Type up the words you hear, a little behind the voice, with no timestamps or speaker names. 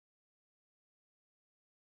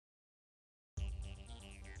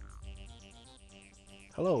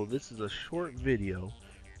Hello, this is a short video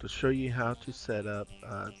to show you how to set up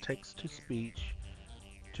text-to-speech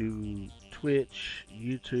to Twitch,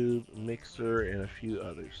 YouTube, Mixer, and a few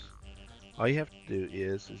others. All you have to do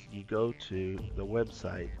is you go to the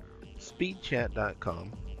website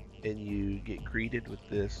speedchat.com and you get greeted with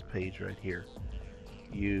this page right here.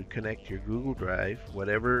 You connect your Google Drive,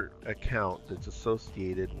 whatever account that's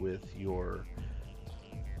associated with your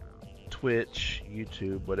Twitch,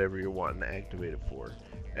 YouTube, whatever you're wanting to activate it for,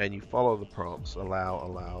 and you follow the prompts,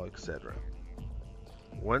 allow, etc.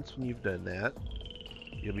 Once when you've done that,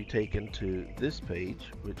 you'll be taken to this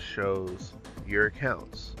page which shows your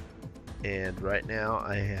accounts. And right now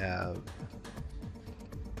I have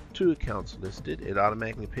two accounts listed. It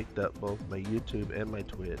automatically picked up both my YouTube and my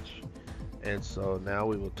Twitch. And so now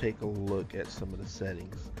we will take a look at some of the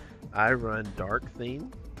settings. I run dark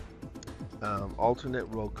theme, alternate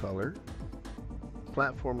roll color,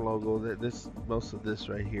 platform logo. Most of this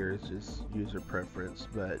right here is just user preference,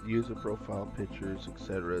 but user profile, pictures,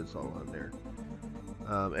 etc. is all on there.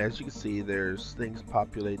 As you can see, there's things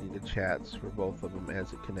populating the chats for both of them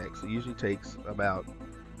as it connects. It usually takes about,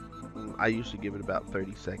 I usually give it about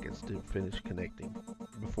 30 seconds to finish connecting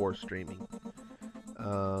before streaming.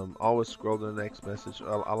 Always scroll to the next message.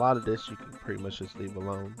 A lot of this you can pretty much just leave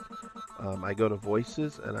alone. I go to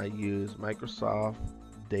voices and I use Microsoft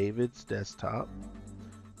David's desktop.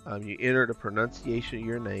 You enter the pronunciation of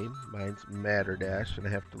your name. Mine's Matterdash, and I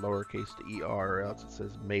have to lowercase the ER or else it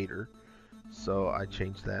says Mater. So I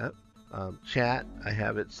change that. Chat, I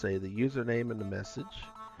have it say the username and the message.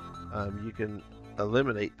 You can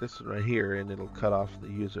eliminate this one right here and it'll cut off the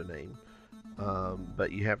username.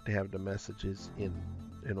 But you have to have the messages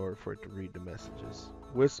in order for it to read the messages.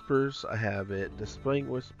 Whispers, I have it displaying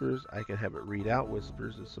whispers. I can have it read out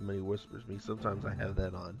whispers if somebody whispers me. Sometimes I have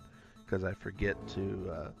that on because I forget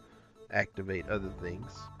to activate other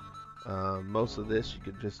things. Most of this you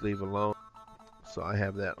could just leave alone, so I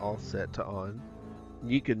have that all set to on.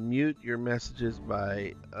 You can mute your messages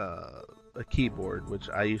by a keyboard, which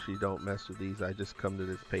I usually don't mess with these. I just come to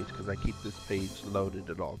this page because I keep this page loaded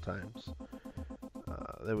at all times.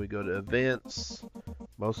 Then we go to events.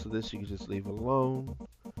 Most of this you can just leave alone.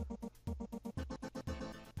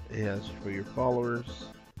 It has for your followers.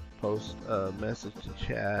 Post a message to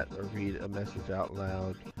chat or read a message out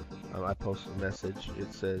loud. I post a message.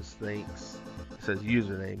 It says thanks. It says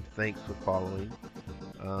username. Thanks for following.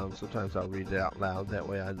 Sometimes I'll read it out loud. That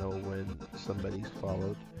way I know when somebody's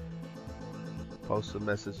followed. Post a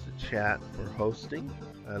message to chat for hosting.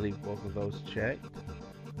 I leave both of those checked.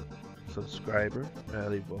 Subscriber. I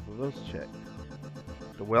leave both of those checked.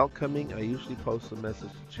 The welcoming, I usually post a message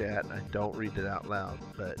to chat and I don't read it out loud,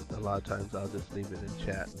 but a lot of times I'll just leave it in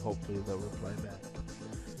chat and hopefully they'll reply back.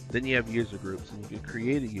 Then you have user groups, and you can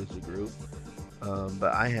create a user group,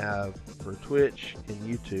 but I have for Twitch and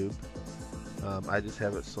YouTube, I just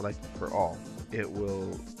have it selected for all. It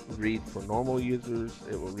will read for normal users,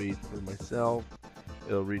 it will read for myself,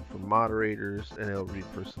 it'll read for moderators, and it'll read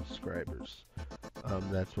for subscribers.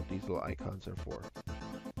 That's what these little icons are for.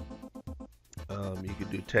 You can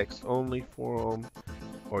do text only for them,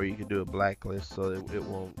 or you can do a blacklist so that it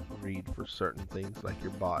won't read for certain things like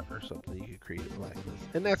your bot or something. You can create a blacklist,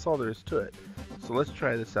 and that's all there is to it. So let's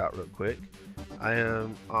try this out real quick. I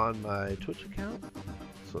am on my Twitch account,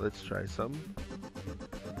 so let's try something.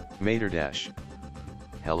 Matterdash.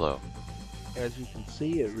 Hello. As you can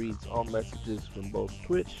see, it reads all messages from both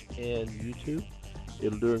Twitch and YouTube.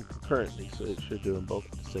 It'll do them concurrently, so it should do them both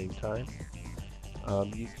at the same time.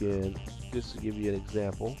 You can, just to give you an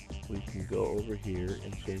example, we can go over here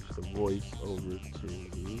and change the voice over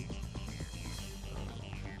to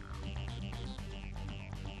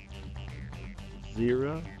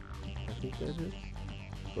Zira, I think that is.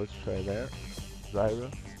 Let's try that.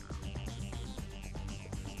 Zyra.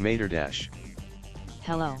 Matterdash.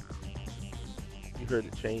 Hello. You heard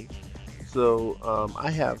it change. So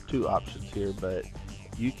I have two options here, but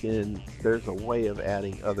you can, there's a way of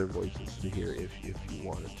adding other voices to here if you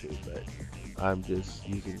wanted to, but I'm just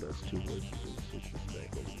using those two voices. Switch this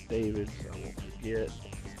back over to David so I won't forget.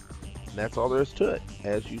 And that's all there is to it.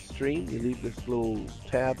 As you stream, you leave this little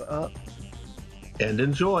tab up and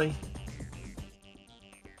enjoy.